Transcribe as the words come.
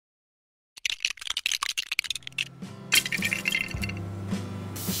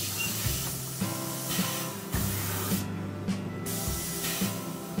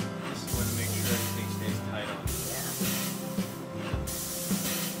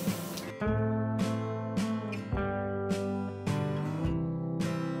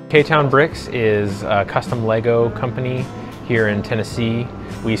KTownBricks is a custom Lego company here in Tennessee.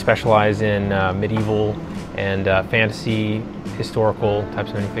 We specialize in medieval and fantasy, historical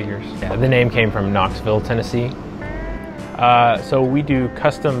types of minifigures. Yeah, the name came from Knoxville, Tennessee. So we do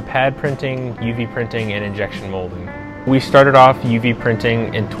custom pad printing, UV printing, and injection molding. We started off UV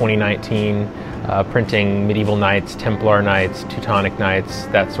printing in 2019, printing medieval knights, Templar knights, Teutonic knights,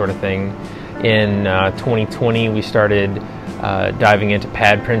 that sort of thing. In 2020 we started diving into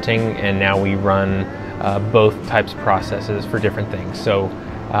pad printing, and now we run both types of processes for different things. So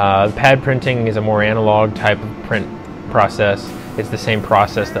pad printing is a more analog type of print process. It's the same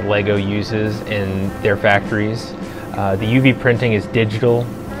process that Lego uses in their factories. The UV printing is digital.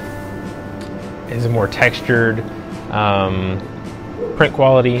 It is a more textured print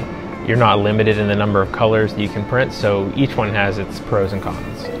quality. You're not limited in the number of colors that you can print, so each one has its pros and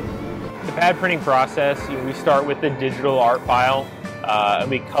cons. The pad printing process, we start with the digital art file, and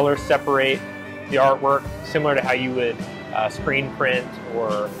we color separate the artwork similar to how you would screen print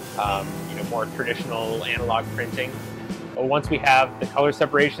or more traditional analog printing. But once we have the color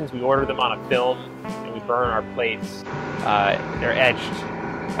separations, we order them on a film and we burn our plates. They're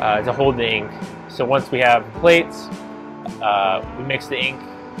etched to hold the ink. So once we have plates, we mix the ink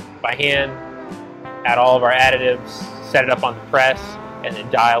by hand, add all of our additives, set it up on the press, and then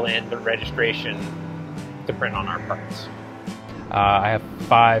dial in the registration to print on our parts. I have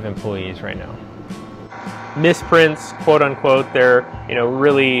 5 employees right now. Misprints, quote unquote, they're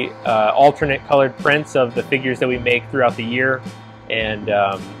really alternate colored prints of the figures that we make throughout the year, and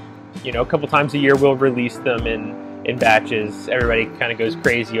a couple times a year we'll release them in batches. Everybody kind of goes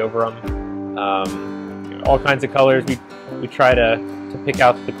crazy over them. All kinds of colors. We try to pick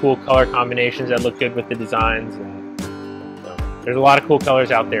out the cool color combinations that look good with the designs, and there's a lot of cool colors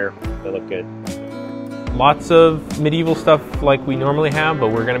out there that look good. Lots of medieval stuff like we normally have, but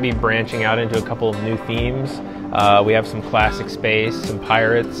we're going to be branching out into a couple of new themes. We have some classic space, some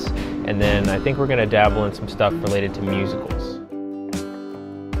pirates, and then I think we're going to dabble in some stuff related to musicals.